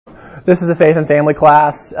This is a faith and family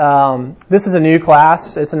class. This is a new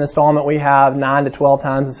class. It's an installment we have 9 to 12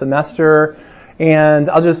 times a semester. And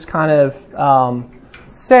I'll just kind of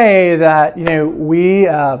say that, we,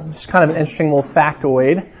 just kind of an interesting little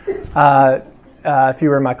factoid. If you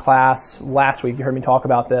were in my class last week, you heard me talk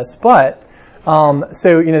about this. But,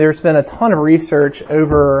 there's been a ton of research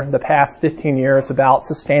over the past 15 years about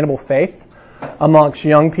sustainable faith amongst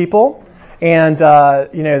young people. And,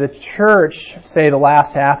 the church, say the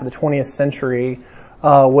last half of the 20th century,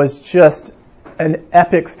 was just an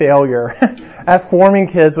epic failure at forming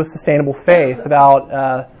kids with sustainable faith.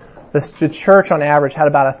 The church on average had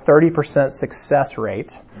about a 30% success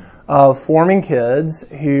rate of forming kids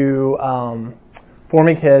who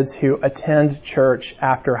attend church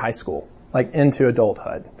after high school, like into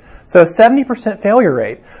adulthood. So a 70% failure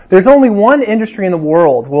rate. There's only one industry in the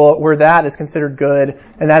world where that is considered good,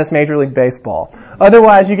 and that is Major League Baseball.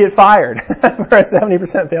 Otherwise, you get fired for a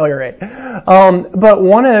 70% failure rate. But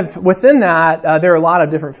within that, there are a lot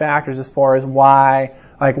of different factors as far as why,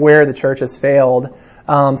 where the church has failed.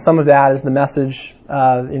 Some of that is the message.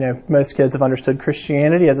 Most kids have understood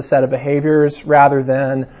Christianity as a set of behaviors rather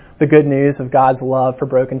than the good news of God's love for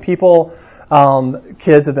broken people.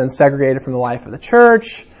 Kids have been segregated from the life of the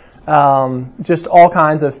church. Just all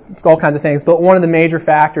kinds of things. But one of the major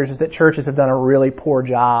factors is that churches have done a really poor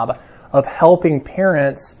job of helping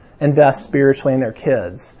parents invest spiritually in their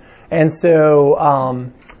kids. And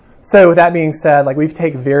so with that being said, we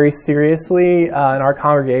take very seriously in our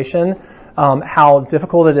congregation how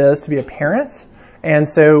difficult it is to be a parent. And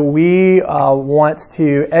so we want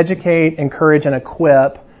to educate, encourage, and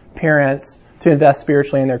equip parents to invest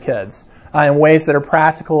spiritually in their kids in ways that are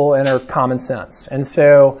practical and are common sense. And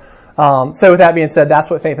so with that being said, that's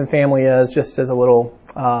what Faith and Family is, just as a little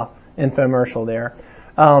infomercial there.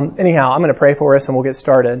 Anyhow, I'm going to pray for us and we'll get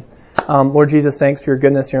started. Lord Jesus, thanks for your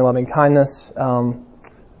goodness and your loving kindness.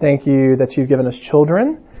 Thank you that you've given us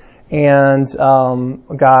children. And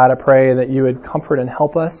God, I pray that you would comfort and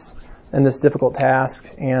help us in this difficult task.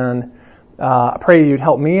 And I pray you'd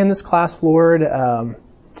help me in this class, Lord.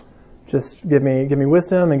 Just give me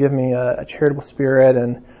wisdom and give me a charitable spirit,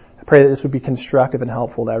 and I pray that this would be constructive and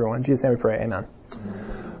helpful to everyone. In Jesus' name we pray, amen.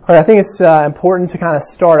 All right, I think it's important to kind of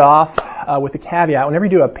start off with a caveat. Whenever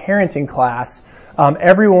you do a parenting class,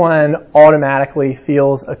 everyone automatically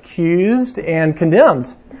feels accused and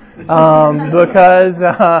condemned because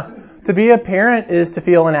to be a parent is to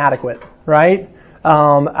feel inadequate, right?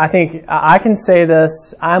 I think I can say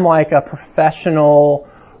this. I'm like a professional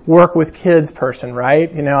work with kids person,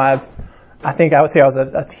 right? I think I would say I was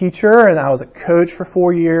a teacher and I was a coach for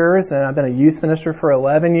 4 years, and I've been a youth minister for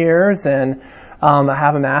 11 years, and I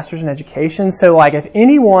have a master's in education. So if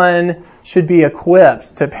anyone should be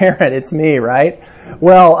equipped to parent, it's me, right?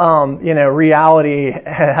 Well, reality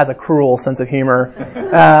has a cruel sense of humor,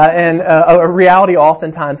 and a reality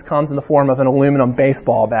oftentimes comes in the form of an aluminum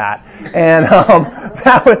baseball bat, and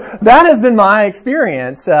that has been my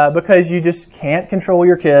experience because you just can't control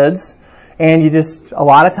your kids, and a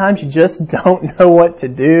lot of times you just don't know what to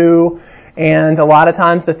do. And a lot of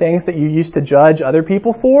times the things that you used to judge other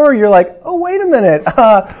people for, you're like, oh, wait a minute,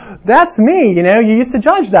 that's me. You used to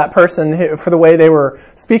judge that person for the way they were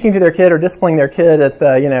speaking to their kid or disciplining their kid at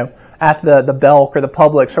the Belk or the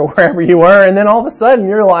Publix or wherever you were. And then all of a sudden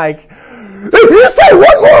you're like, if you say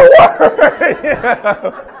one more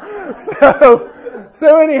word.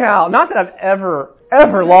 So anyhow, not that I've ever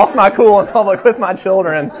lost my cool in public with my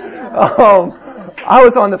children. I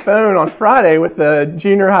was on the phone on Friday with the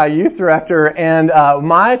junior high youth director, and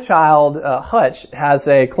my child, Hutch, has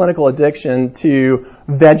a clinical addiction to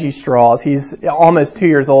veggie straws. He's almost 2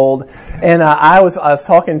 years old, and I was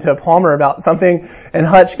talking to Palmer about something, and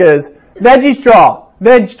Hutch goes, veggie straw,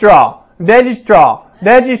 veggie straw, veggie straw,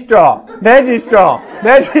 veggie straw, veggie straw,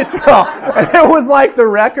 veggie straw. And it was like the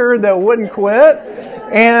record that wouldn't quit,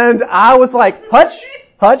 and I was like,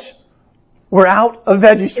 Hutch, we're out of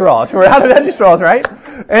veggie straws. We're out of veggie straws, right?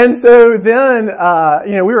 And so then,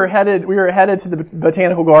 we were headed to the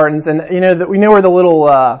botanical gardens, and we know where the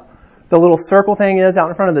little circle thing is out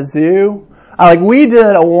in front of the zoo. We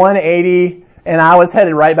did a 180, and I was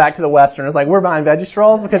headed right back to the Western. I was like, we're buying veggie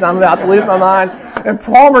straws because I'm about to lose my mind. And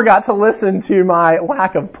Palmer got to listen to my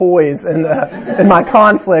lack of poise and my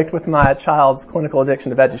conflict with my child's clinical addiction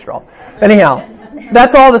to veggie straws. Anyhow,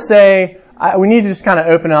 that's all to say, we need to just kind of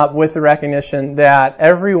open up with the recognition that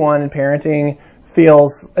everyone in parenting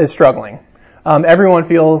is struggling. Everyone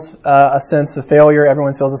feels a sense of failure.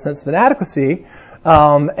 Everyone feels a sense of inadequacy.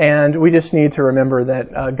 And we just need to remember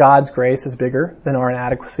that God's grace is bigger than our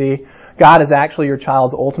inadequacy. God is actually your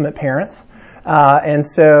child's ultimate parent. And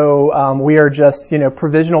so we are just,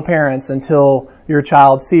 provisional parents until your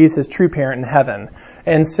child sees his true parent in heaven.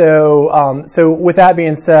 And so, so with that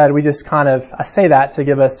being said, we just I say that to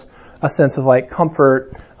give us a sense of like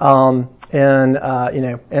comfort, in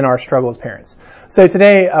our struggle as parents. So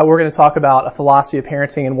today, we're going to talk about a philosophy of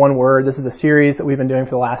parenting in one word. This is a series that we've been doing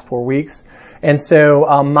for the last 4 weeks. And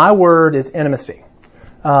so, my word is intimacy.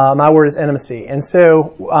 My word is intimacy. And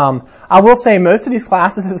so, I will say most of these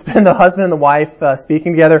classes has been the husband and the wife,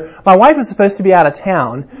 speaking together. My wife was supposed to be out of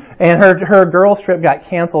town, and her girls trip got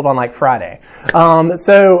canceled on like Friday.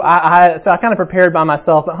 So I kind of prepared by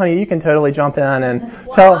myself, but honey, you can totally jump in and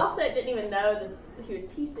tell. I also didn't even know that he was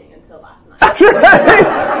teaching until last night.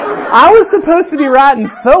 I was supposed to be writing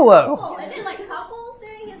solo. Oh, and then like couples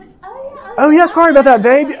doing it, like, oh yeah, sorry about that,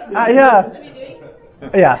 babe. Yeah.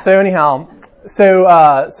 Yeah, so anyhow, so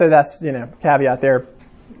that's, caveat there.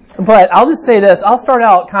 But I'll just say this. I'll start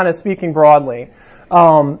out kind of speaking broadly.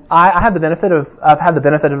 I've had the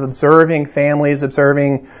benefit of observing families,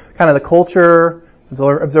 observing kind of the culture,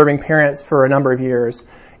 observing parents for a number of years.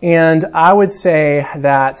 And I would say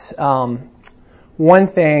that, one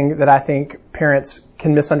thing that I think parents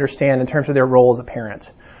can misunderstand in terms of their role as a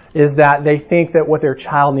parent is that they think that what their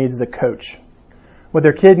child needs is a coach. What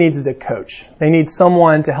their kid needs is a coach. They need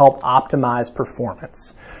someone to help optimize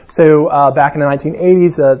performance. So back in the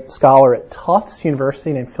 1980s, a scholar at Tufts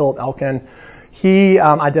University named Philip Elkin, he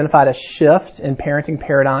identified a shift in parenting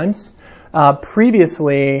paradigms.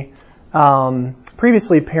 Previously,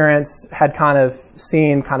 parents had kind of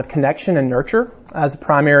seen kind of connection and nurture as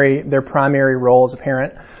their primary role as a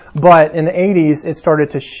parent. But in the 80s, it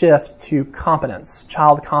started to shift to competence,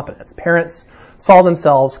 child competence. Parents saw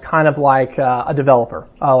themselves kind of like a developer,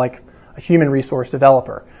 like a human resource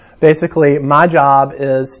developer. Basically, my job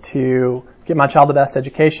is to get my child the best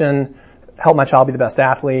education, help my child be the best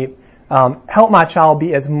athlete, help my child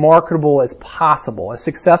be as marketable as possible, as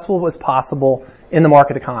successful as possible in the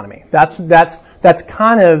market economy. That's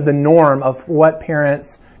kind of the norm of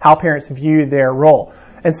how parents view their role.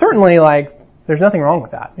 And certainly, there's nothing wrong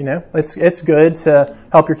with that. It's good to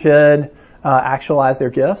help your kid actualize their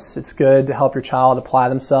gifts. It's good to help your child apply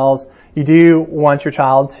themselves. You do want your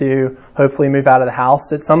child to hopefully move out of the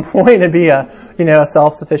house at some point and be a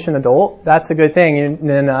self-sufficient adult. That's a good thing.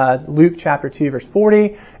 In Luke chapter 2, verse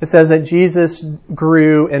 40, it says that Jesus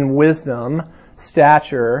grew in wisdom,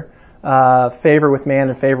 stature, favor with man,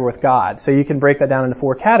 and favor with God. So you can break that down into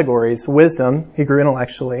 4 categories. Wisdom, he grew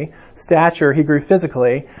intellectually. Stature, he grew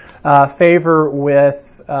physically. Favor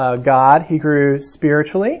with God, he grew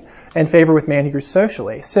spiritually. And favor with man, he grew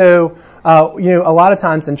socially. So, a lot of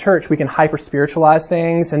times in church we can hyper-spiritualize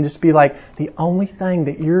things and just be like, the only thing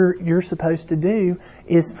that you're supposed to do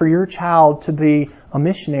is for your child to be a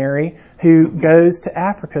missionary who goes to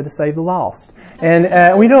Africa to save the lost.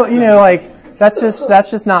 And we don't, that's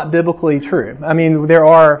just not biblically true. I mean, there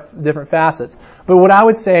are different facets. But what I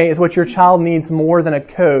would say is what your child needs more than a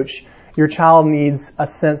coach, your child needs a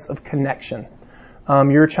sense of connection.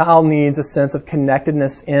 Your child needs a sense of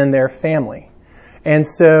connectedness in their family. And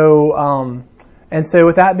so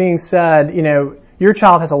with that being said, your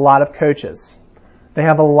child has a lot of coaches. They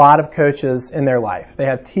have a lot of coaches in their life. They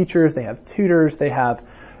have teachers, they have tutors, they have,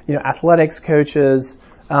 athletics coaches.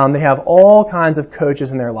 They have all kinds of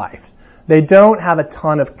coaches in their life. They don't have a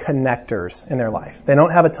ton of connectors in their life. They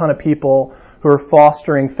don't have a ton of people who are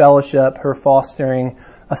fostering fellowship, who are fostering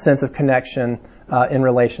a sense of connection in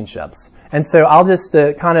relationships. And so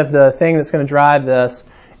the thing that's going to drive this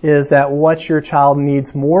is that what your child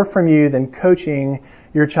needs more from you than coaching,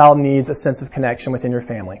 your child needs a sense of connection within your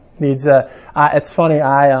family. It's funny,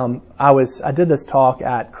 I did this talk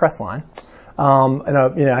at Crestline.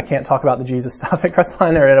 I can't talk about the Jesus stuff at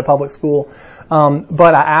Crestline or at a public school.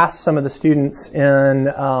 But I asked some of the students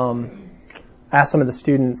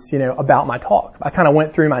about my talk. I kind of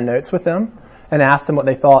went through my notes with them and asked them what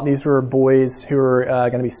they thought. These were boys who were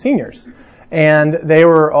going to be seniors. And they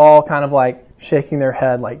were all kind of like shaking their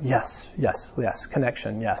head like, yes,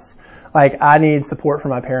 connection, yes. Like, I need support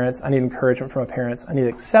from my parents. I need encouragement from my parents. I need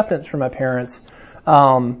acceptance from my parents.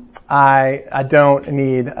 I don't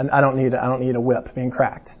need a whip being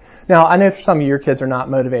cracked. Now, I know some of your kids are not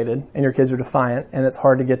motivated and your kids are defiant and it's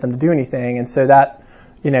hard to get them to do anything. And so that,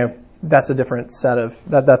 that's a different set of,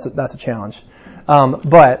 that's a challenge.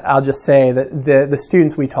 But I'll just say that the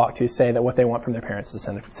students we talk to say that what they want from their parents is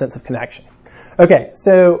a sense of connection. Okay,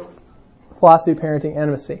 so philosophy of parenting,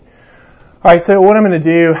 intimacy. All right, so what I'm going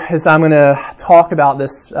to do is I'm going to talk about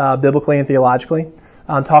this biblically and theologically.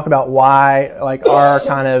 Talk about why, our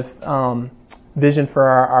kind of vision for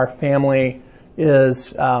our family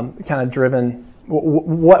is kind of driven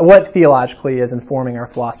what theologically is informing our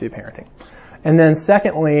philosophy of parenting. And then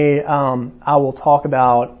secondly, I will talk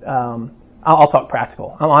about, I'll talk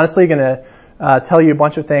practical. I'm honestly going to tell you a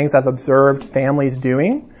bunch of things I've observed families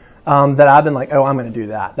doing that I've been like, oh, I'm going to do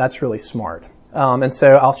that. That's really smart. And so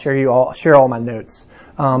I'll share all my notes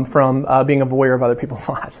from being a voyeur of other people's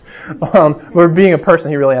lives. Or being a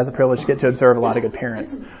person who really has the privilege to get to observe a lot of good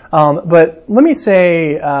parents. But let me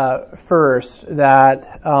say first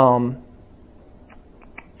that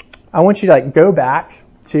I want you to go back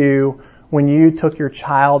to when you took your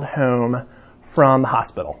child home from the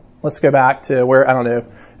hospital. Let's go back to where, I don't know, if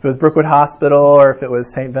it was Brookwood Hospital or if it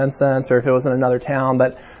was St. Vincent's or if it was in another town,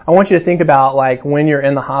 but I want you to think about when you're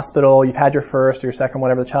in the hospital, you've had your first or your second,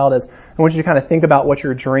 whatever the child is, I want you to kind of think about what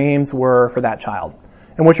your dreams were for that child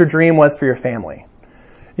and what your dream was for your family.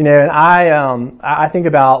 And I think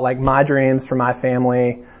about my dreams for my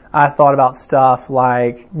family. I thought about stuff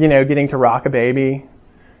like, getting to rock a baby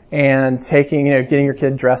and getting your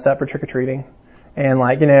kid dressed up for trick-or-treating and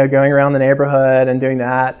going around the neighborhood and doing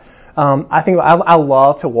that. I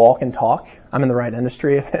love to walk and talk. I'm in the right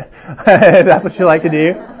industry if that's what you like to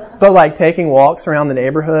do. But taking walks around the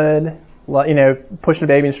neighborhood, pushing a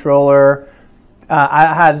baby in a stroller.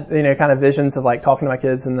 I had, kind of visions of talking to my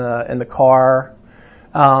kids in the car.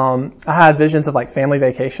 I had visions of family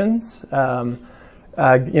vacations. Going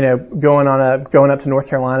up to North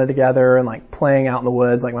Carolina together and playing out in the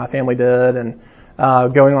woods like my family did, and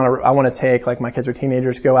going on I want to take my kids are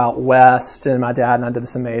teenagers, go out west, and my dad and I did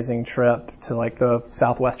this amazing trip to the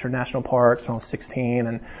Southwestern National Parks when I was 16,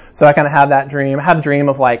 and so I kind of have that dream. I have a dream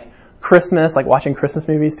of Christmas, watching Christmas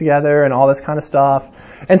movies together and all this kind of stuff.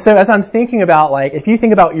 And so as I'm thinking about if you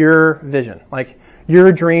think about your vision,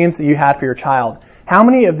 your dreams that you had for your child, how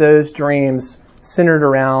many of those dreams centered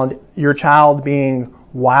around your child being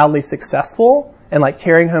wildly successful and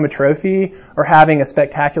carrying home a trophy or having a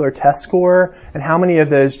spectacular test score, and how many of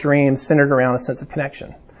those dreams centered around a sense of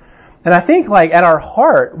connection? And I think at our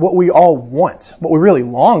heart, what we all want, what we really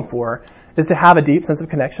long for, is to have a deep sense of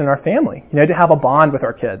connection in our family. To have a bond with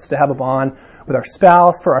our kids, to have a bond with our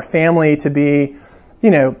spouse, for our family to be,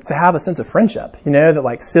 to have a sense of friendship.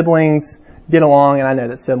 That siblings get along, and I know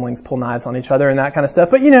that siblings pull knives on each other and that kind of stuff.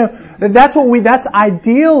 But that's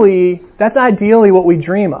ideally what we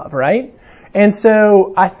dream of, right? And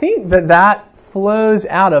so I think that flows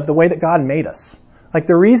out of the way that God made us.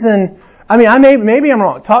 The reason, maybe I'm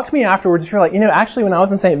wrong. Talk to me afterwards if you're actually when I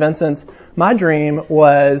was in St. Vincent's, my dream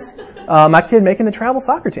was my kid making the travel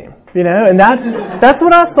soccer team, and that's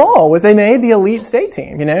what I saw, was they made the elite state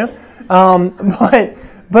team,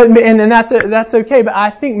 But that's okay. But I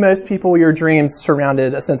think most people, your dreams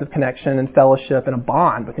surrounded a sense of connection and fellowship and a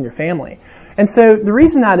bond within your family. And so the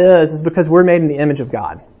reason that is because we're made in the image of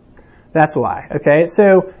God. That's why. Okay.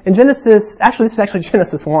 So in Genesis, this is actually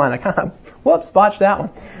Genesis 1. I kind of, botched that one.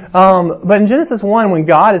 But in Genesis 1, when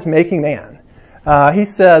God is making man, he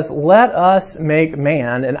says, "Let us make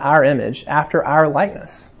man in our image, after our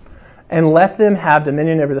likeness, and let them have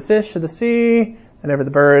dominion over the fish of the sea, and over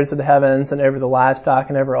the birds of the heavens, and over the livestock,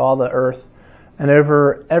 and over all the earth, and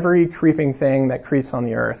over every creeping thing that creeps on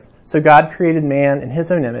the earth." So God created man in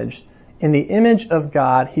his own image. In the image of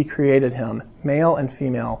God, he created him. Male and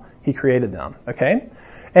female, he created them. Okay?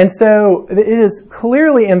 And so it is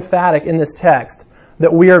clearly emphatic in this text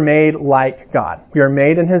that we are made like God. We are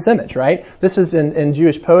made in his image, right? This is in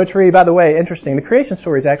Jewish poetry. By the way, interesting, the creation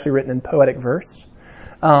story is actually written in poetic verse.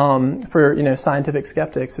 For scientific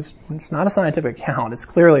skeptics, it's not a scientific account. It's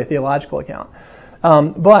clearly a theological account.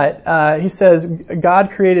 But he says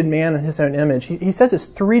God created man in his own image. He says this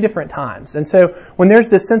 3 different times, and so when there's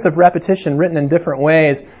this sense of repetition written in different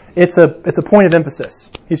ways, it's a point of emphasis.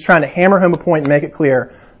 He's trying to hammer home a point and make it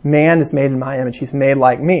clear: man is made in my image. He's made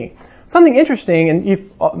like me. Something interesting,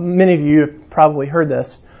 and many of you have probably heard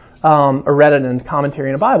this. Or read it in commentary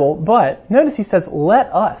in the Bible, but notice he says,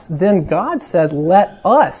 "Let us." Then God said, "Let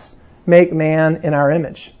us make man in our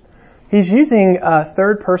image." He's using a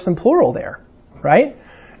third person plural there, right?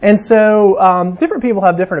 And so different people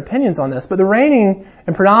have different opinions on this, but the reigning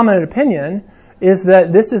and predominant opinion is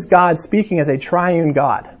that this is God speaking as a triune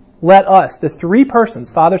God. Let us, the 3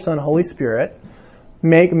 persons, Father, Son, Holy Spirit,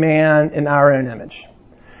 make man in our own image.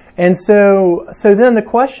 And so then the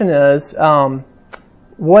question is,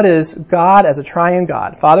 what is God as a triune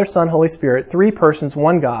God? Father, Son, Holy Spirit, 3 persons,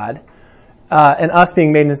 1 God, and us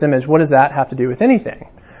being made in his image. What does that have to do with anything?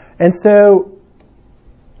 And so,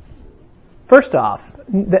 first off,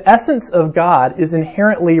 the essence of God is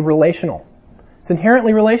inherently relational. It's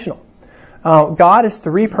inherently relational. God is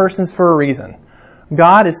 3 persons for a reason.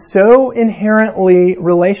 God is so inherently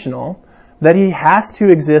relational that he has to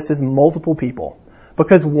exist as multiple people.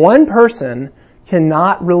 because one person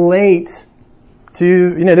cannot relate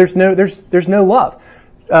to, there's no love.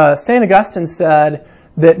 St. Augustine said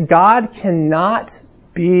that God cannot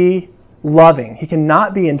be loving. He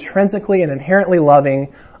cannot be intrinsically and inherently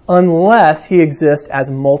loving unless he exists as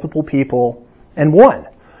multiple people and one.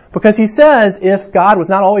 Because he says if God was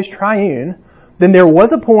not always triune, then there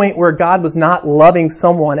was a point where God was not loving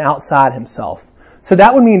someone outside himself. So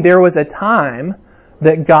that would mean there was a time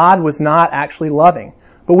that God was not actually loving.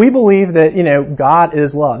 But we believe that, God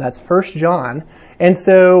is love. That's 1 John. And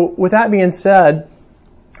so with that being said,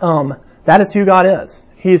 that is who God is.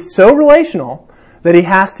 He is so relational that he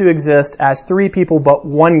has to exist as three people but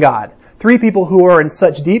one God. Three people who are in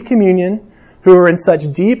such deep communion, who are in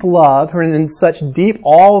such deep love, who are in such deep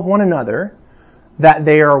awe of one another, that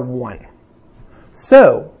they are one.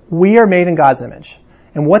 So, we are made in God's image.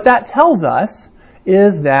 And what that tells us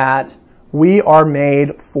is that we are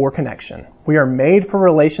made for connection. We are made for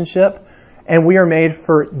relationship, and we are made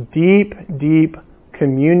for deep, deep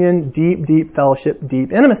communion, deep, deep fellowship,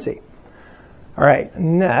 deep intimacy. All right,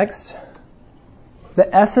 next,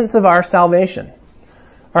 the essence of our salvation.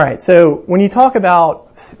 All right, so when you talk about,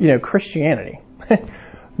 Christianity,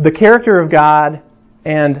 the character of God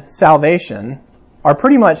and salvation are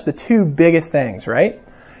pretty much the two biggest things, right?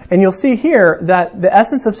 And you'll see here that the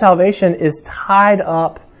essence of salvation is tied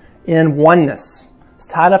up in oneness. It's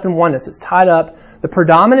tied up in oneness. It's tied up, the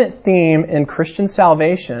predominant theme in Christian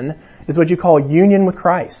salvation is what you call union with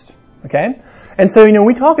Christ, okay? And so, when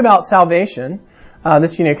we talk about salvation,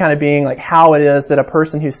 this, kind of being like how it is that a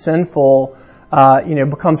person who's sinful,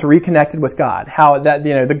 becomes reconnected with God. How that,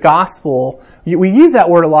 the gospel, we use that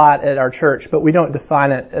word a lot at our church, but we don't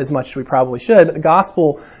define it as much as we probably should. But the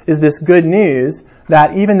gospel is this good news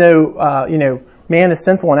that even though, man is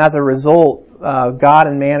sinful and as a result, God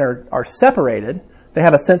and man are separated, they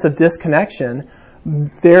have a sense of disconnection,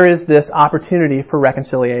 there is this opportunity for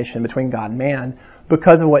reconciliation between God and man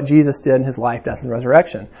because of what Jesus did in his life, death, and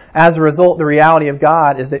resurrection. As a result, the reality of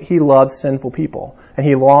God is that he loves sinful people and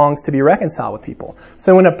he longs to be reconciled with people.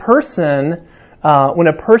 So when a person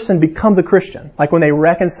becomes a Christian, like when they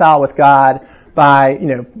reconcile with God by,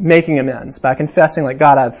 making amends, by confessing, like,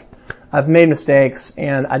 God, I've made mistakes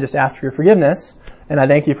and I just ask for your forgiveness and I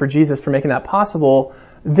thank you for Jesus for making that possible,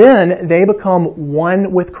 then they become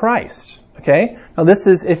one with Christ. Okay? Now this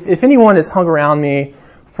is, if anyone has hung around me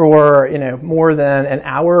for, more than an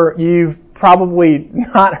hour, you've probably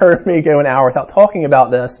not heard me go an hour without talking about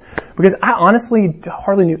this, because I honestly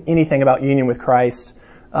hardly knew anything about union with Christ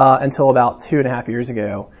until about 2.5 years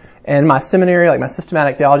ago. And my seminary, like my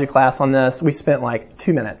systematic theology class on this, we spent like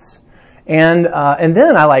 2 minutes. And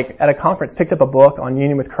then I at a conference picked up a book on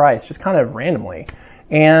union with Christ, just kind of randomly.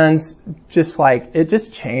 And just it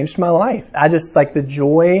just changed my life. I just the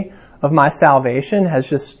joy of my salvation has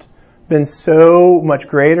just been so much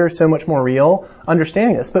greater, so much more real,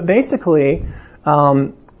 understanding this. But basically,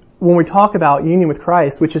 when we talk about union with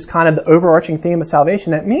Christ, which is kind of the overarching theme of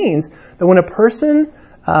salvation, that means that when a person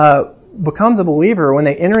becomes a believer, when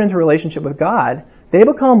they enter into a relationship with God, they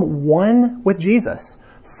become one with Jesus,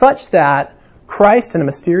 such that Christ, in a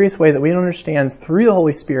mysterious way that we don't understand through the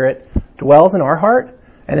Holy Spirit, dwells in our heart,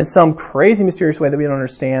 and in some crazy mysterious way that we don't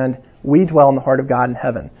understand, we dwell in the heart of God in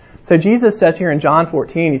heaven. So Jesus says here in John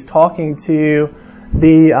 14, he's talking to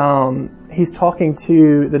the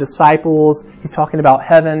disciples, he's talking about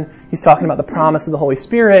heaven, he's talking about the promise of the Holy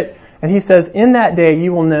Spirit, and he says, in that day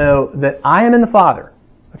you will know that I am in the Father.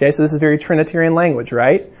 Okay, so this is very Trinitarian language,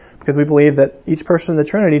 right? Because we believe that each person of the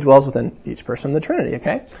Trinity dwells within each person of the Trinity,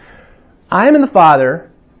 okay? I am in the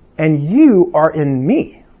Father, and you are in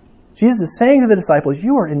me. Jesus is saying to the disciples,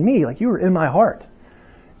 you are in me, like you are in my heart.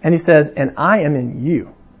 And he says, and I am in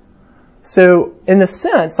you. So, in the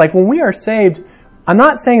sense, when we are saved, I'm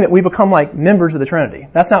not saying that we become members of the Trinity.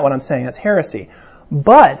 That's not what I'm saying. That's heresy.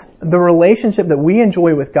 But the relationship that we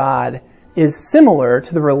enjoy with God is similar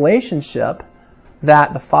to the relationship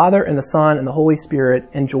that the Father and the Son and the Holy Spirit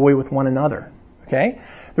enjoy with one another. Okay?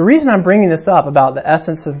 The reason I'm bringing this up about the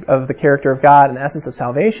essence of the character of God and the essence of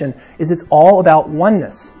salvation is it's all about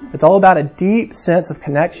oneness. It's all about a deep sense of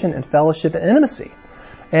connection and fellowship and intimacy.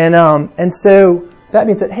 And so that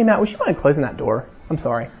means that, hey Matt, would you mind closing that door? I'm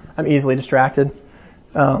sorry. I'm easily distracted.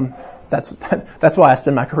 That's why I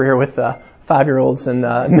spend my career with 5-year-olds and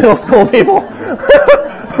middle school people.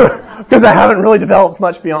 Because I haven't really developed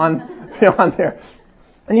much beyond there.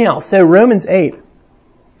 And so Romans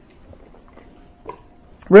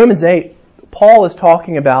 8, Paul is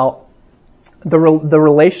talking about the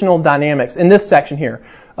relational dynamics in this section here,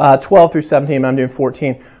 12 through 17, I'm doing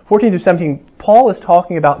 14. 14 through 17, Paul is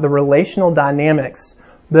talking about the relational dynamics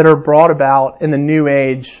that are brought about in the new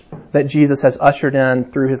age that Jesus has ushered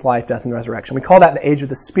in through his life, death, and resurrection. We call that the age of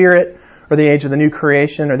the Spirit, or the age of the new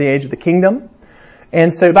creation, or the age of the kingdom.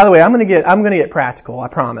 And so, by the way, I'm going to get practical. I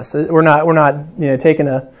promise. I'm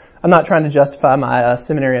not trying to justify my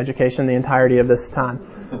seminary education the entirety of this time.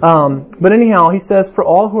 But anyhow, he says, "For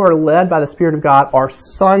all who are led by the Spirit of God are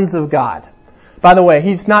sons of God." By the way,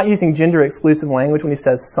 he's not using gender-exclusive language when he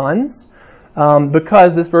says sons,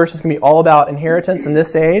 because this verse is going to be all about inheritance in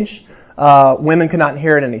this age. Women could not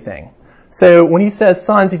inherit anything. So when he says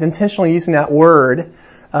sons, he's intentionally using that word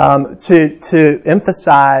to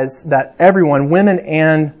emphasize that everyone, women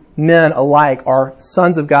and men alike, are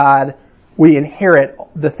sons of God. We inherit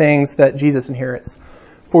the things that Jesus inherits.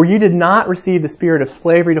 "For you did not receive the spirit of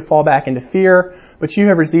slavery to fall back into fear, but you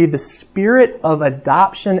have received the spirit of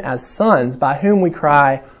adoption as sons, by whom we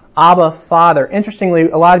cry, Abba, Father." Interestingly,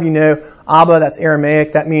 a lot of you know Abba, that's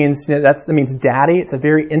Aramaic. That means daddy. It's a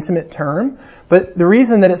very intimate term. But the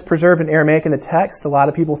reason that it's preserved in Aramaic in the text, a lot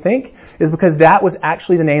of people think, is because that was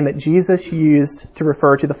actually the name that Jesus used to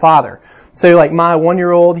refer to the Father. So like my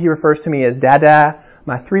 1-year-old, he refers to me as Dada.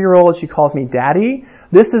 My 3-year-old, she calls me Daddy.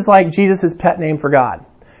 This is like Jesus' pet name for God.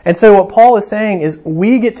 And so what Paul is saying is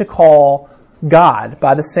we get to call God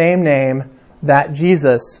by the same name that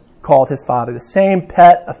Jesus called his Father, the same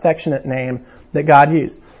pet, affectionate name that God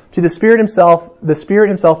used. To the Spirit himself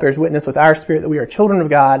bears witness with our spirit that we are children of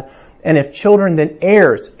God, and if children, then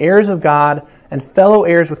heirs, heirs of God, and fellow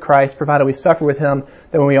heirs with Christ, provided we suffer with him,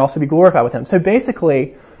 that we may also be glorified with him. So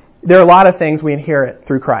basically, there are a lot of things we inherit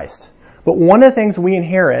through Christ. But one of the things we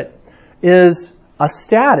inherit is a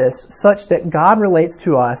status such that God relates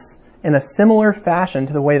to us in a similar fashion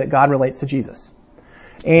to the way that God relates to Jesus.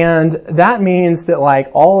 And that means that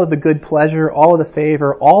like all of the good pleasure, all of the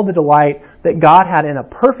favor, all the delight that God had in a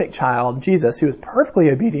perfect child, Jesus, who was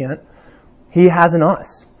perfectly obedient, he has in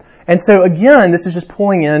us. And so again, this is just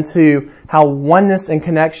pulling into how oneness and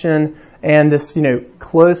connection and this,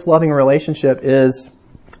 close, loving relationship is,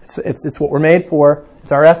 it's what we're made for.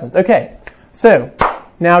 It's our essence. Okay. So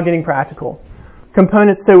now getting practical.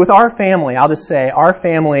 Components. So with our family, I'll just say our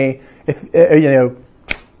family,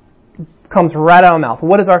 comes right out of my mouth.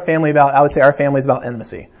 What is our family about? I would say our family is about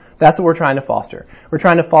intimacy. That's what we're trying to foster. We're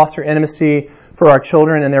trying to foster intimacy for our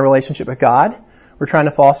children and their relationship with God. We're trying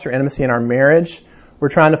to foster intimacy in our marriage. We're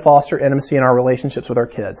trying to foster intimacy in our relationships with our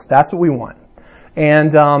kids. That's what we want.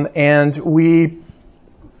 And we,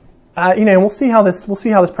 we'll see how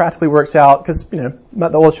this practically works out, because,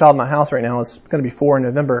 the oldest child in my house right now is going to be 4 in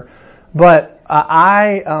November. But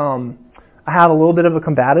I have a little bit of a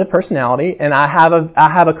combative personality, and I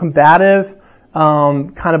have a combative,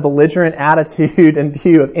 kind of belligerent attitude and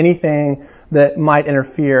view of anything that might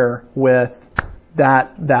interfere with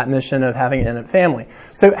that mission of having an intimate family.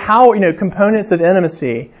 So how, components of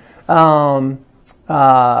intimacy,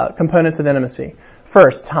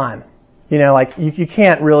 First, time. You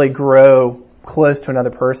can't really grow close to another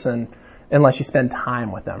person unless you spend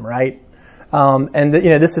time with them, right?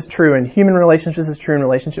 This is true in human relationships, this is true in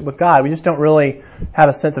relationship with God. We just don't really have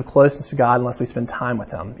a sense of closeness to God unless we spend time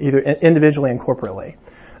with him, either individually and corporately.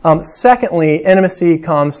 Secondly, intimacy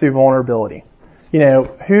comes through vulnerability.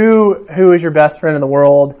 Who is your best friend in the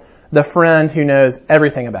world? The friend who knows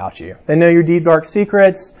everything about you. They know your deep, dark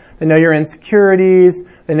secrets. They know your insecurities.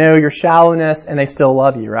 They know your shallowness, and they still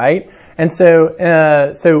love you, right? And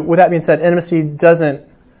so with that being said, intimacy doesn't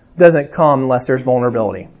come unless there's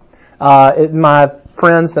vulnerability. My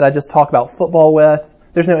friends that I just talked about football with,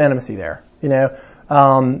 there's no intimacy there.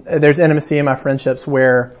 There's intimacy in my friendships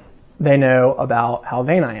where they know about how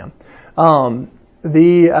vain I am.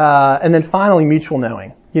 And then finally, mutual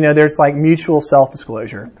knowing. There's like mutual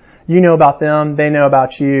self-disclosure. You know about them, they know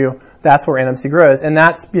about you. That's where intimacy grows. And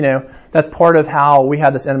that's part of how we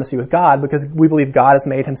have this intimacy with God, because we believe God has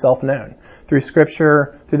made himself known. Through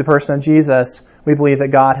Scripture, through the person of Jesus, we believe that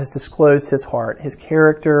God has disclosed his heart, his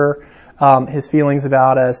character, his feelings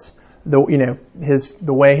about us,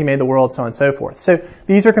 the way he made the world, so on and so forth. So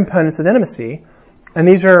these are components of intimacy, and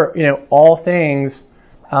these are, all things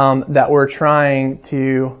that we're trying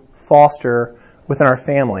to foster within our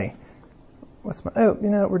family. We're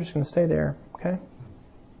just going to stay there, okay?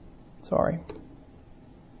 Sorry.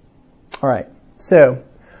 All right. So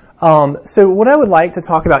what I would like to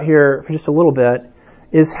talk about here for just a little bit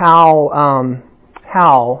is how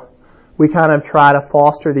we kind of try to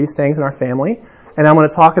foster these things in our family, and I'm going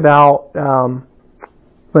to talk about kind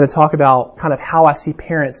of how I see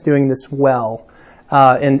parents doing this well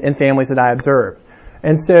in families that I observe.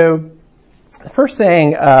 And so, first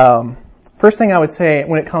thing I would say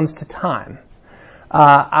when it comes to time,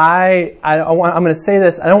 I'm going to say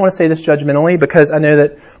this. I don't want to say this judgmentally because I know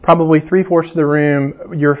that probably 3/4 of the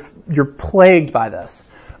room you're plagued by this.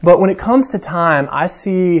 But when it comes to time, I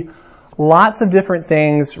see lots of different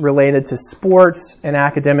things related to sports and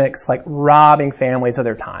academics, like robbing families of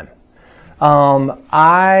their time. You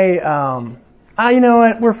know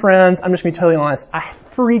what? We're friends. I'm just going to be totally honest. I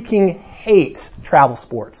freaking hate travel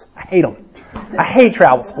sports. I hate them. I hate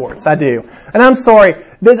travel sports. I do. And I'm sorry.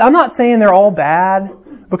 I'm not saying they're all bad,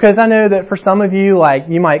 because I know that for some of you, like,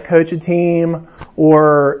 you might coach a team,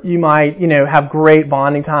 or you might, have great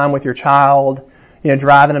bonding time with your child,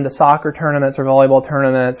 driving them to soccer tournaments or volleyball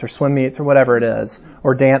tournaments or swim meets or whatever it is,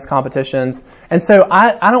 or dance competitions. And so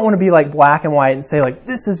I don't want to be like black and white and say like,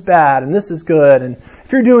 this is bad and this is good, and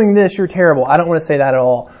if you're doing this, you're terrible. I don't want to say that at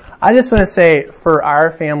all. I just want to say, for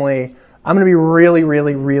our family, I'm going to be really,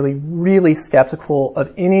 really, really, really skeptical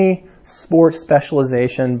of any sports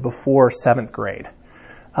specialization before 7th grade.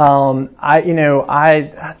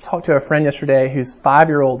 I talked to a friend yesterday whose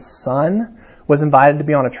 5-year-old son was invited to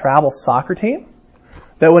be on a travel soccer team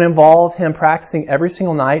that would involve him practicing every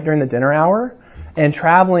single night during the dinner hour and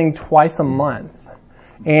traveling twice a month.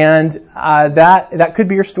 And that could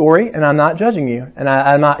be your story, and I'm not judging you, and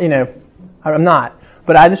I'm not.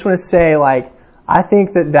 But I just want to say, like, I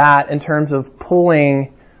think that in terms of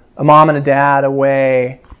pulling a mom and a dad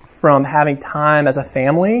away from having time as a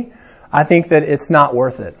family, I think that it's not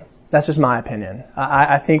worth it. That's just my opinion.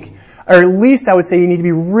 I think, or at least I would say, you need to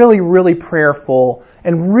be really, really prayerful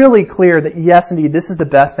and really clear that, yes, indeed, this is the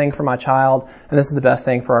best thing for my child, and this is the best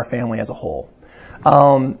thing for our family as a whole.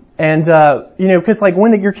 Because like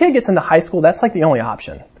when your kid gets into high school, that's like the only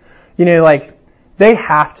option. They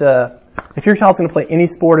have to, if your child's going to play any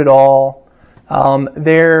sport at all,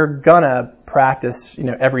 they're gonna practice,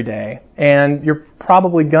 every day, and you're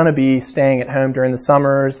probably gonna be staying at home during the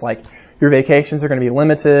summers. Like, your vacations are going to be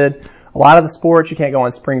limited. A lot of the sports you can't go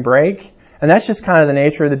on spring break, and that's just kind of the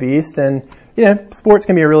nature of the beast. And sports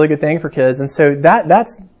can be a really good thing for kids, and so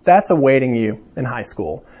that's awaiting you in high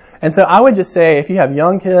school. And so I would just say, if you have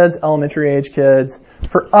young kids, elementary age kids,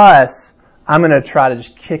 for us, I'm going to try to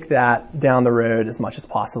just kick that down the road as much as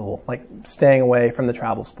possible, like staying away from the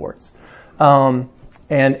travel sports, and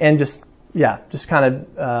just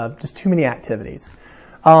too many activities.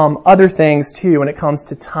 Other things too, when it comes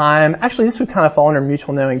to time, actually this would kind of fall under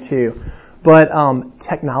mutual knowing too, but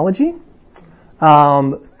technology,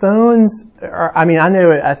 phones are, I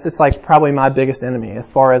know it's like probably my biggest enemy as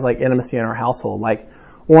far as like intimacy in our household, like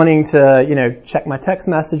wanting to, check my text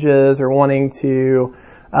messages, or wanting to,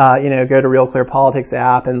 go to Real Clear Politics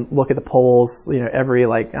app and look at the polls, every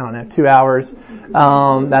 2 hours.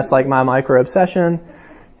 That's like my micro obsession.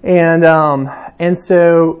 And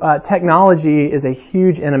so technology is a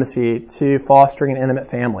huge intimacy to fostering an intimate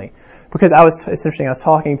family. Because it's interesting, I was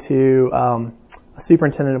talking to a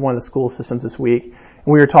superintendent of one of the school systems this week, and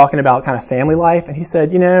we were talking about kind of family life, and he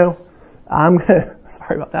said,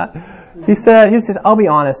 sorry about that. He said, I'll be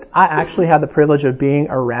honest, I actually have the privilege of being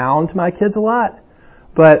around my kids a lot,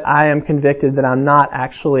 but I am convicted that I'm not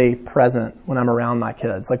actually present when I'm around my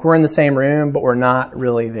kids. Like, we're in the same room, but we're not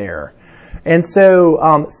really there. And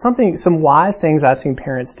so some wise things I've seen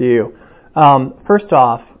parents do. First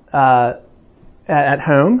off, at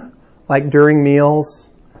home, like during meals,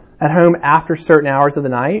 at home after certain hours of the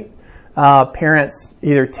night, parents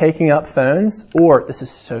either taking up phones, or, this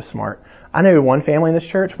is so smart, I know one family in this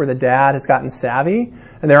church where the dad has gotten savvy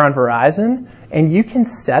and they're on Verizon, and you can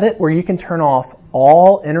set it where you can turn off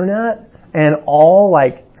all internet and all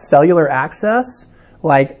like cellular access.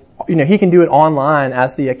 Like, he can do it online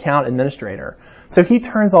as the account administrator. So he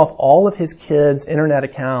turns off all of his kids' internet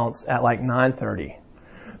accounts at like 9:30.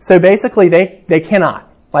 So basically they cannot.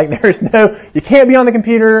 Like, you can't be on the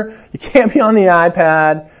computer, you can't be on the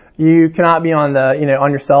iPad, you cannot be on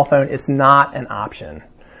on your cell phone. It's not an option.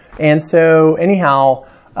 And so anyhow,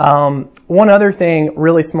 one other thing,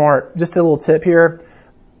 really smart, just a little tip here,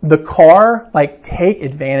 the car, like, take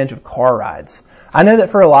advantage of car rides. I know that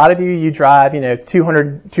for a lot of you drive,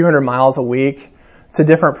 200 miles a week to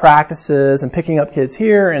different practices and picking up kids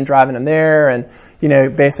here and driving them there, and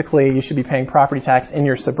basically you should be paying property tax in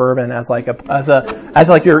your Suburban as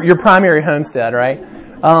your primary homestead, right?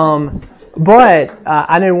 But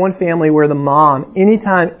I know one family where the mom,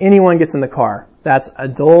 anytime anyone gets in the car, that's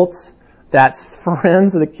adults, that's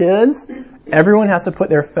friends of the kids, everyone has to put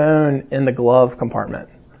their phone in the glove compartment.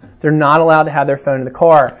 They're not allowed to have their phone in the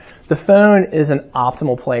car. The phone is an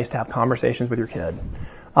optimal place to have conversations with your kid.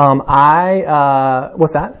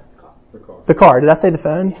 What's that? The car. Did I say the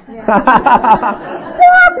phone? Yeah.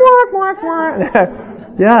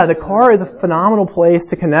 Yeah, the car is a phenomenal place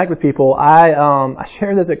to connect with people. I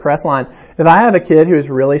share this at Crestline. If I have a kid who is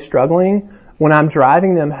really struggling, when I'm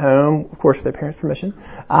driving them home, of course with their parents' permission,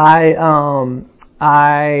 I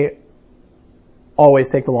always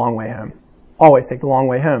take the long way home. Always take the long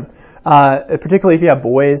way home. Particularly if you have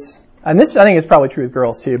boys. And this, I think, is probably true with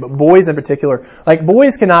girls too, but boys in particular, like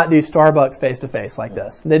boys cannot do Starbucks face to face like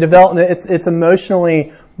this. They develop, it's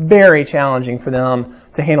emotionally very challenging for them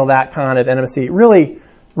to handle that kind of intimacy. Really,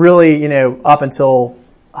 up until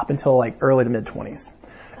like early to mid 20s.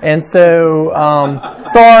 And so,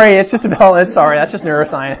 sorry, it's just development. Sorry, that's just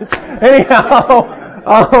neuroscience.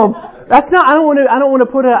 Anyhow, that's not. I don't want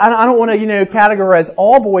to categorize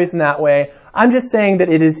all boys in that way. I'm just saying that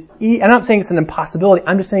it is. I'm not saying it's an impossibility.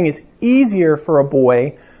 I'm just saying it's easier for a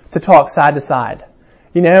boy to talk side to side.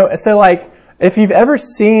 So like if you've ever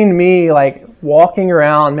seen me like walking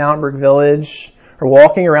around Mountain Brook Village or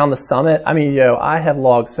walking around the summit, I mean, I have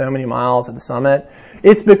logged so many miles at the summit.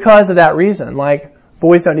 It's because of that reason. Like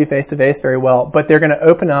boys don't do face to face very well, but they're going to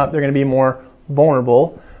open up. They're going to be more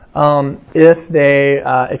vulnerable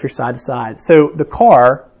if you're side to side. So the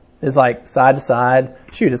car is like side to side.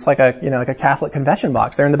 Shoot, it's like a Catholic confession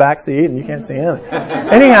box. They're in the back seat and you can't see them.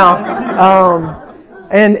 Anyhow,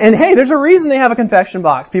 and hey, there's a reason they have a confession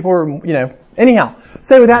box. People are, anyhow.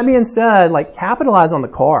 So with that being said, like capitalize on the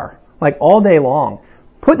car, like all day long.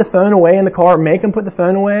 Put the phone away in the car, make them put the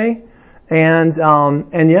phone away. And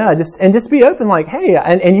just be open, like, hey,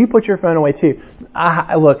 and you put your phone away too.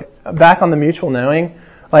 Look, back on the mutual knowing,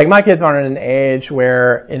 like my kids aren't at an age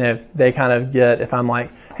where, they kind of get, if I'm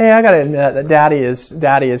like, hey, I gotta admit that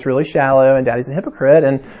daddy is really shallow and daddy's a hypocrite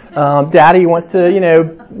and, daddy wants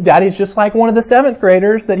to, daddy's just like one of the 7th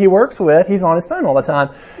graders that he works with. He's on his phone all the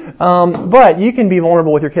time. But you can be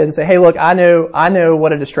vulnerable with your kid and say, hey, look, I know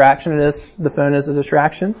what a distraction it is. The phone is a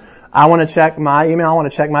distraction. I want to check my email. I want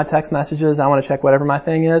to check my text messages. I want to check whatever my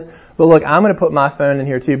thing is. But look, I'm going to put my phone in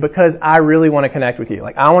here too because I really want to connect with you.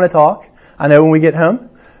 Like I want to talk. I know when we get home,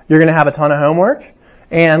 you're going to have a ton of homework.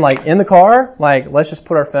 And like in the car, like let's just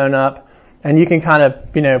put our phone up and you can kind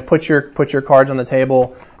of, put your cards on the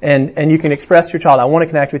table and you can express to your child, I want to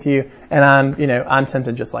connect with you and I'm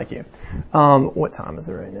tempted just like you. What time is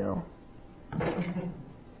it right now?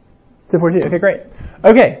 10:42. Okay, great.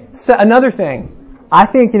 Okay. So another thing. I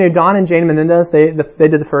think, Don and Jane Menendez, they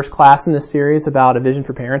did the first class in this series about a vision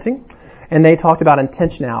for parenting, and they talked about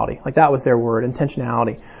intentionality. Like that was their word,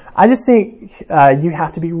 intentionality. I just think you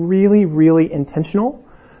have to be really, really intentional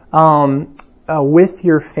with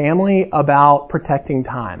your family about protecting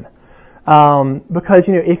time. Because,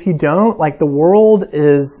 if you don't, like the world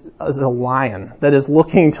is a lion that is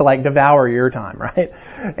looking to like devour your time, right?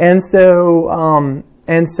 And so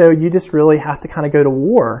you just really have to kind of go to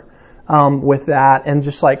war with that and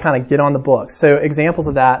just like kind of get on the books. So examples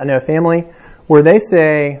of that, I know a family where they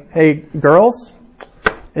say, hey, girls,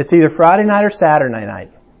 it's either Friday night or Saturday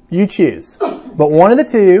night. You choose. But one of the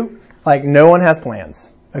two, like no one has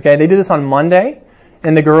plans. Okay, they do this on Monday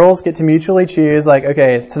and the girls get to mutually choose like,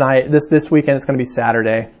 okay, tonight, this weekend it's going to be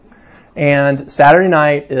Saturday. And Saturday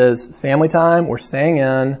night is family time. We're staying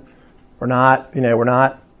in.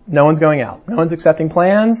 No one's going out. No one's accepting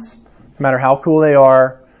plans, no matter how cool they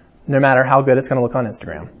are. No matter how good it's going to look on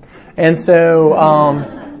Instagram. And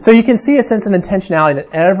so, so you can see a sense of intentionality that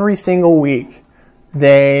every single week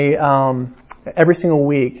they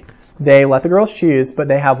let the girls choose, but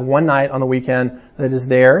they have one night on the weekend that is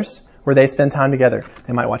theirs where they spend time together.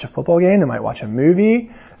 They might watch a football game, they might watch a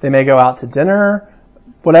movie, they may go out to dinner,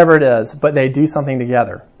 whatever it is, but they do something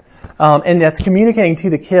together. And that's communicating to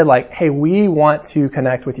the kid like, hey, we want to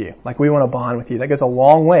connect with you. Like we want to bond with you. That goes a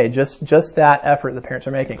long way. Just that effort the parents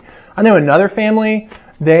are making. I know another family,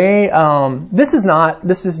 this is not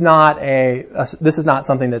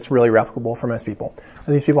something that's really replicable for most people.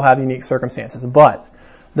 These people have unique circumstances, but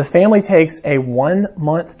the family takes a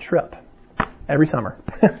 1-month trip every summer.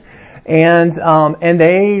 And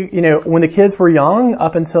they, when the kids were young,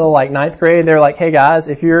 up until like 9th grade, they're like, hey guys,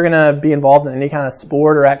 if you're going to be involved in any kind of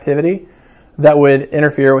sport or activity that would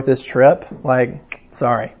interfere with this trip, like,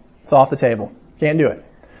 sorry, it's off the table. Can't do it.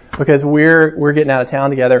 Because we're getting out of town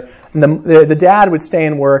together. And the dad would stay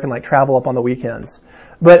and work and like travel up on the weekends.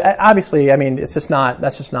 But obviously, I mean, that's just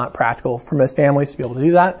not practical for most families to be able to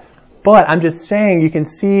do that. But I'm just saying you can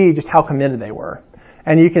see just how committed they were.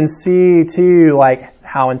 And you can see too, like,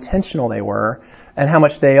 how intentional they were and how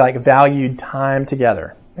much they like valued time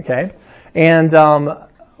together. Okay. And, what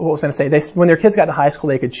was I going to say? When their kids got to high school,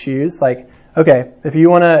 they could choose like, okay, if you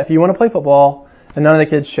want to play football, and none of the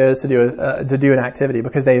kids chose to do an activity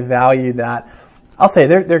because they valued that. I'll say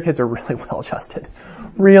their kids are really well adjusted.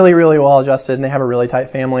 really, really well adjusted, and they have a really tight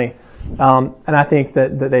family. And I think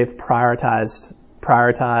that they've prioritized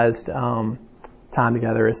time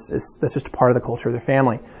together. That's just a part of the culture of their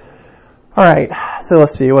family. All right, so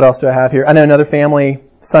let's see, what else do I have here? I know another family,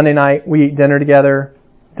 Sunday night, we eat dinner together.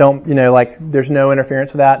 There's no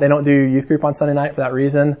interference with that. They don't do youth group on Sunday night for that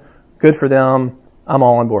reason. Good for them. I'm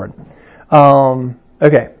all on board.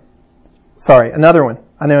 Okay. Sorry, another one.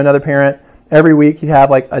 I know another parent, every week he'd have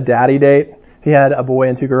like a daddy date. He had a boy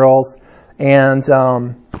and 2 girls. And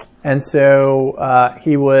so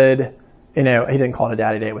he would, he didn't call it a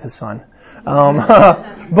daddy date with his son.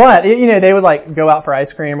 But, they would like go out for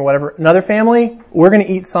ice cream or whatever. Another family, we're going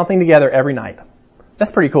to eat something together every night.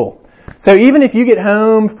 That's pretty cool. So even if you get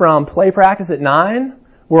home from play practice at 9,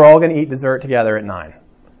 we're all going to eat dessert together at 9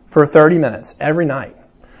 for 30 minutes every night.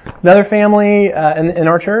 Another family in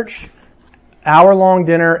our church, hour-long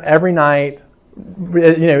dinner every night,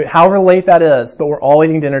 however late that is, but we're all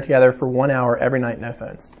eating dinner together for 1 hour every night, no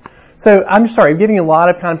phones. So I'm giving you a lot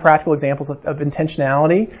of kind of practical examples of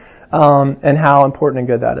intentionality and how important and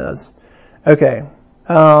good that is. Okay.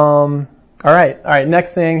 All right.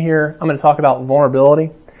 Next thing here, I'm going to talk about vulnerability.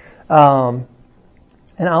 And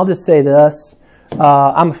I'll just say this.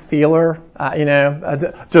 I'm a feeler.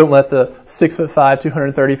 Don't let the 6'5",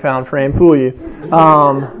 230-pound frame fool you.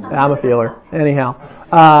 I'm a feeler. Anyhow.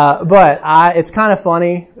 But it's kind of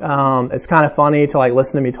funny. It's kind of funny to like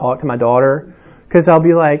listen to me talk to my daughter, because I'll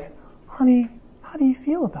be like, honey, how do you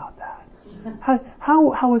feel about that?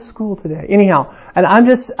 How was school today? Anyhow, and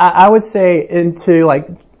I would say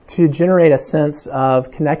to generate a sense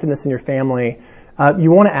of connectedness in your family,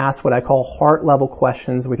 you want to ask what I call heart level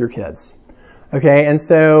questions with your kids. Okay, and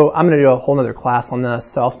so I'm going to do a whole other class on this,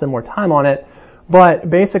 so I'll spend more time on it. But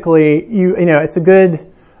basically, it's a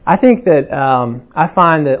good. I think that I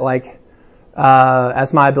find that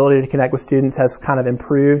as my ability to connect with students has kind of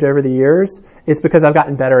improved over the years, it's because I've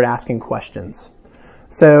gotten better at asking questions.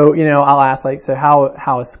 So I'll ask so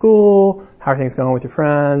how is school? How are things going with your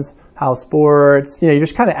friends? How's sports? You're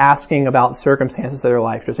just kind of asking about circumstances of their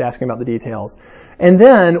life, just asking about the details. And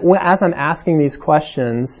then as I'm asking these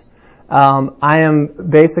questions, I am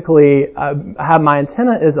basically have my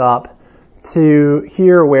antenna is up to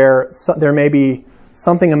hear where there may be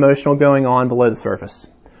something emotional going on below the surface.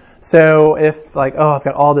 So if I've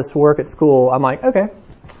got all this work at school, I'm like, okay,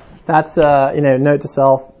 that's note to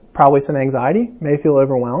self, probably some anxiety, may feel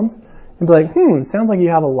overwhelmed, and be like, sounds like you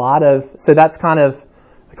have a lot of. So that's kind of,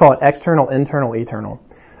 I call it external, internal, eternal.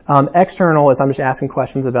 External is I'm just asking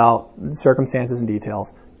questions about circumstances and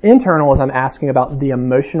details. Internal is I'm asking about the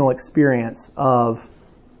emotional experience of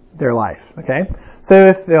their life. Okay, so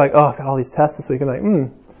if they're like, I've got all these tests this week, I'm like,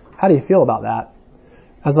 how do you feel about that?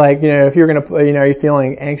 I was like, if you're gonna, are you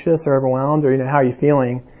feeling anxious or overwhelmed, or how are you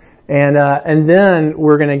feeling? And then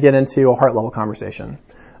we're gonna get into a heart level conversation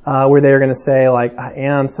where they're gonna say I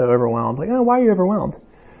am so overwhelmed. Why are you overwhelmed?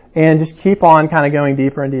 And just keep on kind of going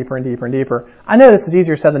deeper and deeper and deeper and deeper. I know this is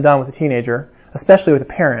easier said than done with a teenager, especially with a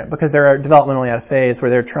parent, because they're developmentally at a phase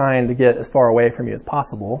where they're trying to get as far away from you as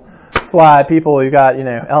possible. That's why people who got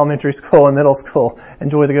elementary school and middle school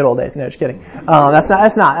enjoy the good old days. No, just kidding.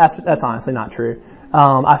 That's honestly not true.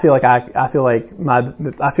 I feel like I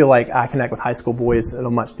connect with high school boys at a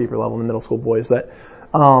much deeper level than middle school boys. But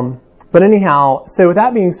anyhow, so with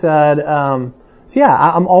that being said, I'm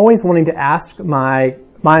always wanting to ask my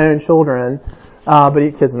own children,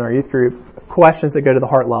 but kids in our youth group, questions that go to the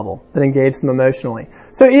heart level, that engage them emotionally.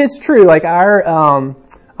 So it's true, I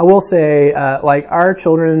will say, our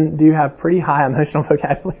children do have pretty high emotional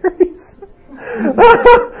vocabularies.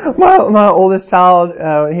 my oldest child,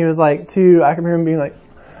 he was 2, I can remember him being like,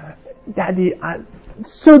 Daddy, I'm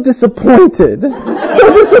so disappointed. So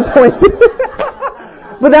disappointed.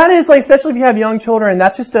 But that is, especially if you have young children,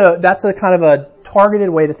 that's a kind of a targeted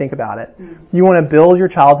way to think about it. You want to build your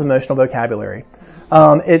child's emotional vocabulary.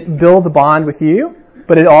 It builds a bond with you,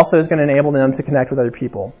 but it also is going to enable them to connect with other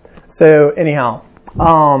people. So anyhow,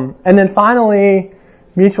 and then finally,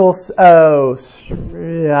 mutual. We're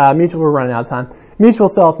running out of time.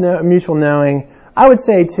 Mutual knowing. I would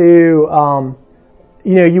say too,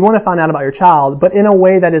 you want to find out about your child, but in a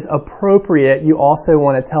way that is appropriate. You also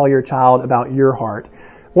want to tell your child about your heart.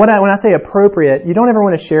 When I say appropriate, you don't ever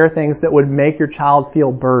want to share things that would make your child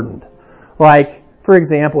feel burdened. For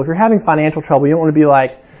example, if you're having financial trouble, you don't want to be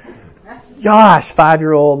like, gosh,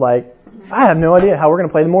 5-year-old, I have no idea how we're going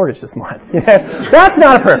to pay the mortgage this month. That's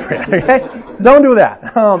not appropriate, okay? Don't do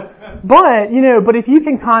that. But if you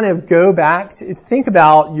can kind of go back to think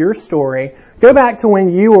about your story, go back to when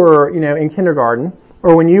you were, in kindergarten,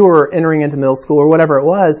 or when you were entering into middle school or whatever it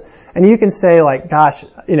was, and you can say like, gosh,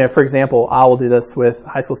 for example, I will do this with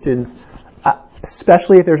high school students,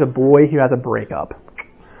 especially if there's a boy who has a breakup.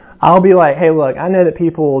 I'll be like, hey, look, I know that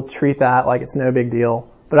people treat that like it's no big deal,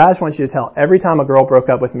 but I just want you to tell, every time a girl broke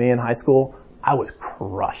up with me in high school, I was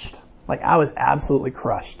crushed. Like, I was absolutely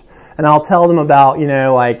crushed. And I'll tell them about,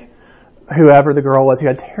 like, whoever the girl was who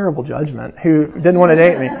had terrible judgment, who didn't want to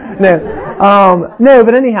date me. No,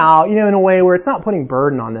 but anyhow, in a way where it's not putting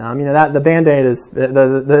burden on them. That the Band-Aid is,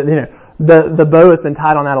 the bow has been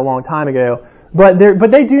tied on that a long time ago. But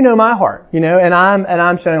they do know my heart, and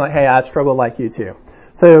I'm showing like, hey, I've struggled like you too.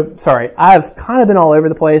 So, sorry, I've kind of been all over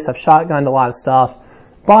the place. I've shotgunned a lot of stuff.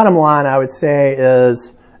 Bottom line, I would say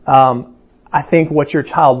is, I think what your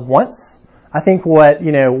child wants, I think what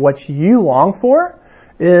you long for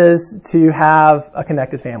is to have a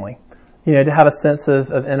connected family, to have a sense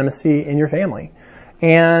of intimacy in your family.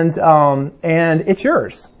 And it's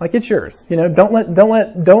yours. Like, it's yours. Don't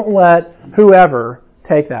let whoever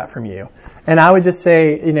take that from you. And I would just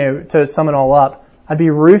say, to sum it all up, I'd be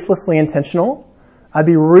ruthlessly intentional. I'd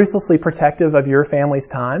be ruthlessly protective of your family's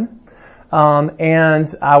time.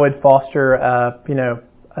 And I would foster,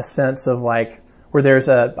 a sense of like, where there's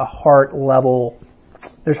a heart level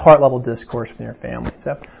discourse within your family.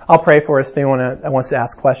 So I'll pray for us. If anyone wants to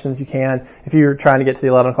ask questions, you can. If you're trying to get to the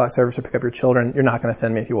 11 o'clock service or pick up your children, you're not going to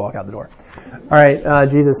offend me if you walk out the door. All right,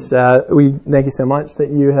 Jesus, we thank you so much that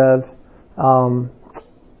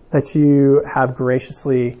you have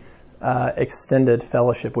graciously extended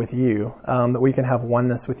fellowship with you, that we can have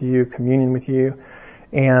oneness with you, communion with you.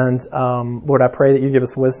 And Lord, I pray that you give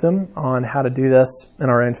us wisdom on how to do this in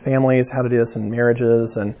our own families, how to do this in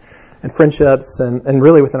marriages and friendships, and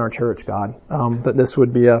really within our church, God. That this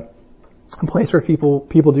would be a place where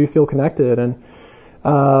people do feel connected. And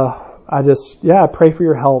I pray for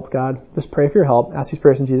your help, God. Just pray for your help. Ask these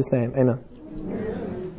prayers in Jesus' name. Amen.